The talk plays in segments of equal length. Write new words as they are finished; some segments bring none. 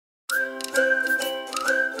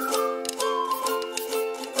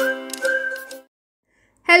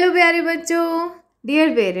Hello प्यारे बच्चों, dear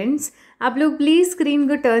parents, आप लोग प्लीज़ स्क्रीन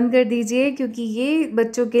को टर्न कर दीजिए क्योंकि ये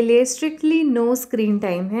बच्चों के लिए स्ट्रिक्टली नो स्क्रीन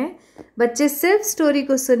टाइम है। बच्चे सिर्फ स्टोरी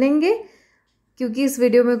को सुनेंगे क्योंकि इस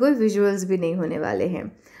वीडियो में कोई विजुअल्स भी नहीं होने वाले हैं।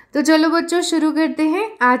 तो चलो बच्चों शुरू करते हैं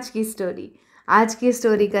आज की स्टोरी। आज की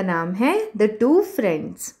स्टोरी का नाम है the two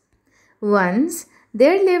friends. Once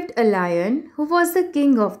there lived a lion who was the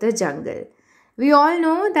king of the jungle. We all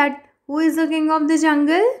know that who is the king of the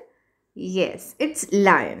jungle? Yes, it's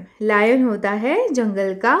lion. Lion होता है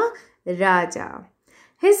जंगल का राजा।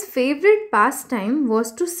 His favorite pastime was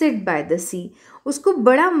to sit by the sea. उसको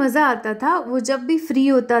बड़ा मज़ा आता था, वो जब भी फ्री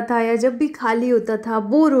होता था या जब भी खाली होता था,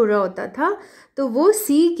 बोर हो रहा होता था, तो वो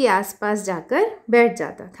सी के आसपास जाकर बैठ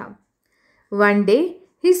जाता था। One day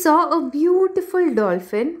he saw a beautiful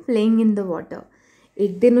dolphin playing in the water.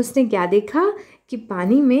 एक दिन उसने क्या देखा कि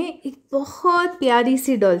पानी में एक बहुत प्यारी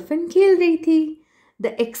सी डॉल्फिन खेल रही थी।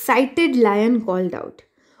 The excited lion called out,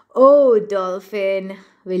 "Oh dolphin,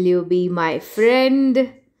 will you be my friend?"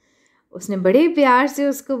 उसने बड़े प्यार से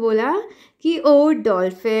उसको बोला कि "Oh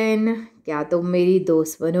dolphin, क्या तुम मेरी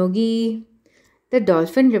दोस्त बनोगी?" The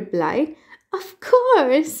dolphin replied, "Of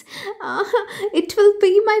course, it will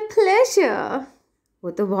be my pleasure."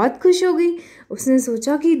 वो तो बहुत खुश हो गई। उसने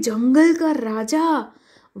सोचा कि जंगल का राजा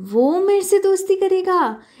वो मेरे से दोस्ती करेगा,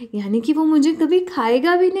 यानी कि वो मुझे कभी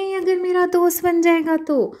खाएगा भी नहीं अगर मेरा दोस्त बन जाएगा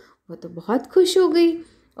तो। वो तो बहुत खुश हो गई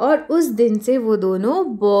और उस दिन से वो दोनों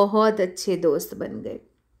बहुत अच्छे दोस्त बन गए।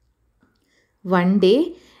 One day,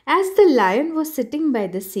 as the lion was sitting by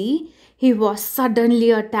the sea, he was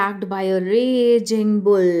suddenly attacked by a raging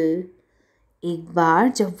bull. एक बार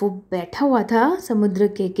जब वो बैठा हुआ था समुद्र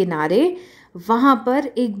के किनारे, वहाँ पर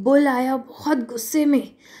एक बुल आया बहुत गुस्से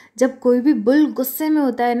में। जब कोई भी बुल गुस्से में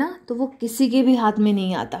होता है ना तो वो किसी के भी हाथ में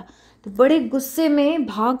नहीं आता। तो बड़े गुस्से में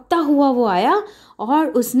भागता हुआ वो आया और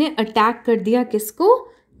उसने अटैक कर दिया किसको?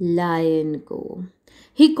 लायन को।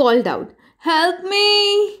 He called out, help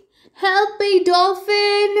me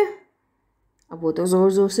dolphin. अब वो तो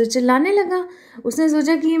ज़ोर ज़ोर से चिल्लाने लगा। उसने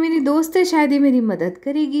सोचा कि ये मेरी दोस्त है, शायद ये मेरी मदद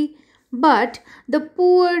करेगी। But the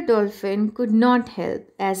poor dolphin could not help,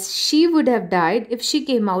 as she would have died if she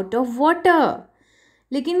came out of water.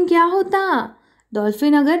 लेकिन क्या होता,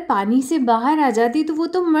 डॉल्फिन अगर पानी से बाहर आ जाती तो वो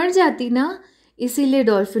तो मर जाती ना, इसीलिए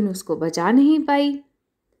डॉल्फिन उसको बचा नहीं पाई।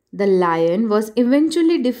 The lion was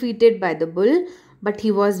eventually defeated by the bull, but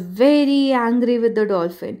he was very angry with the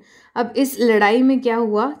dolphin. अब इस लड़ाई में क्या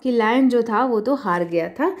हुआ कि लायन जो था वो तो हार गया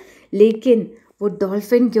था, लेकिन वो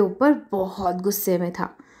डॉल्फिन के ऊपर बहुत गुस्से में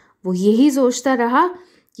था। वो यही सोचता रहा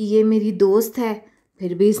कि ये मेरी दोस्त है,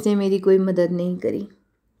 फिर भी इसने मेरी कोई मदद नहीं करी।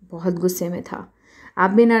 बहुत गुस्से में था।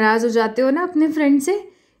 आप भी नाराज़ हो जाते हो ना अपने फ्रेंड से?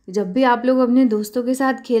 जब भी आप लोग अपने दोस्तों के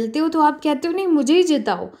साथ खेलते हो तो आप कहते हो नहीं मुझे ही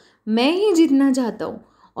जिताओ, मैं ही जीतना चाहता हूँ।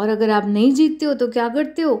 और अगर आप नहीं जीतते हो तो क्या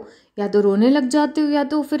करते हो? या तो रोने लग जाते हो या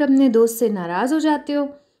तो फिर अपने दोस्त से नाराज़ हो जाते हो।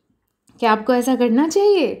 क्या आपको ऐसा करना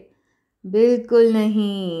चाहिए? बिल्कुल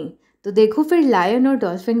नहीं। तो देखो फिर लायन और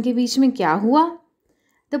डॉल्फिन के बीच में क्या हुआ।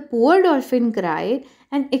 The poor dolphin cried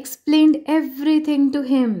and explained everything to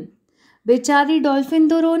him. बेचारी डॉल्फिन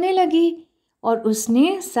तो रोने लगी और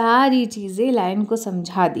उसने सारी चीज़ें लायन को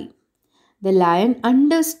समझा दी। The lion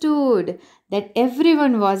understood that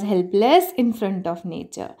everyone was helpless in front of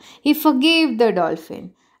nature. He forgave the dolphin.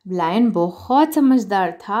 Lion बहुत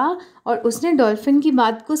समझदार था और उसने डॉल्फिन की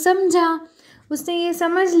बात को समझा। उसने ये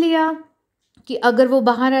समझ लिया कि अगर वो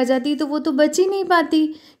बाहर आ जाती तो वो तो बच ही नहीं पाती,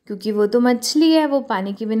 क्योंकि वो तो मछली है, वो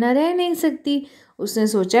पानी के बिना रह नहीं सकती। उसने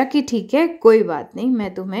सोचा कि ठीक है, कोई बात नहीं,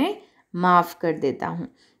 मैं तुम्हें माफ़ कर देता हूँ।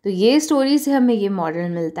 तो ये स्टोरी से हमें ये मॉरल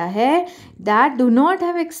मिलता है that do not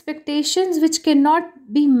have expectations which can not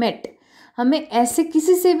be met. हमें ऐसे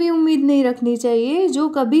किसी से भी उम्मीद नहीं रखनी चाहिए जो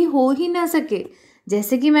कभी हो ही ना सके।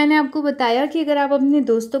 जैसे कि मैंने आपको बताया कि अगर आप अपने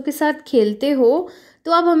दोस्तों के साथ खेलते हो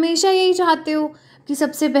तो आप हमेशा यही चाहते हो कि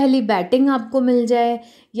सबसे पहली बैटिंग आपको मिल जाए,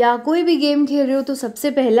 या कोई भी गेम खेल रहे हो तो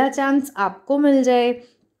सबसे पहला चांस आपको मिल जाए,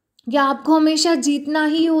 या आपको हमेशा जीतना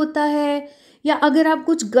ही होता है, या अगर आप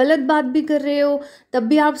कुछ गलत बात भी कर रहे हो तब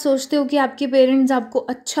भी आप सोचते हो कि आपके पेरेंट्स आपको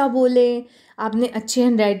अच्छा बोलें। आपने अच्छी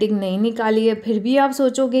हैंड राइटिंग नहीं निकाली है फिर भी आप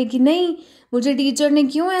सोचोगे कि नहीं, मुझे टीचर ने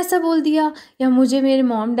क्यों ऐसा बोल दिया, या मुझे मेरे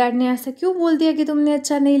मॉम डैड ने ऐसा क्यों बोल दिया कि तुमने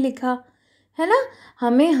अच्छा नहीं लिखा, है ना।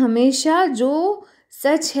 हमें हमेशा जो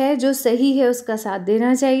सच है, जो सही है, उसका साथ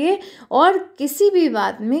देना चाहिए और किसी भी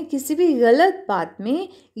बात में, किसी भी गलत बात में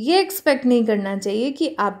ये एक्सपेक्ट नहीं करना चाहिए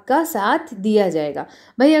कि आपका साथ दिया जाएगा।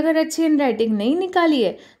 भाई अगर अच्छी हैंड राइटिंग नहीं निकाली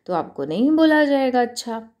है तो आपको नहीं बोला जाएगा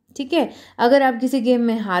अच्छा, ठीक है। अगर आप किसी गेम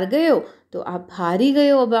में हार गए हो तो आप हार ही गए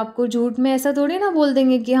हो, अब आपको झूठ में ऐसा थोड़ी ना बोल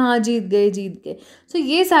देंगे कि हाँ जीत गए। तो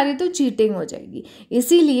ये सारी तो चीटिंग हो जाएगी।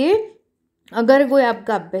 इसीलिए अगर कोई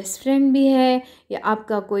आपका बेस्ट फ्रेंड भी है या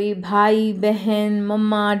आपका कोई भाई बहन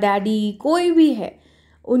मम्मा डैडी कोई भी है,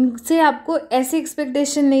 उनसे आपको ऐसी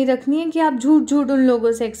एक्सपेक्टेशन नहीं रखनी है कि आप झूठ झूठ उन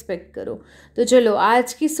लोगों से एक्सपेक्ट करो। तो चलो,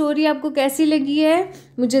 आज की स्टोरी आपको कैसी लगी है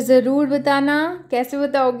मुझे ज़रूर बताना। कैसे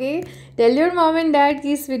बताओगे? Tell your mom and dad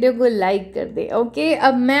कि इस वीडियो को लाइक कर दे। ओके,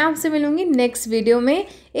 अब मैं आपसे मिलूँगी नेक्स्ट वीडियो में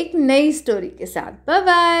एक नई स्टोरी के साथ। Bye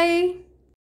bye.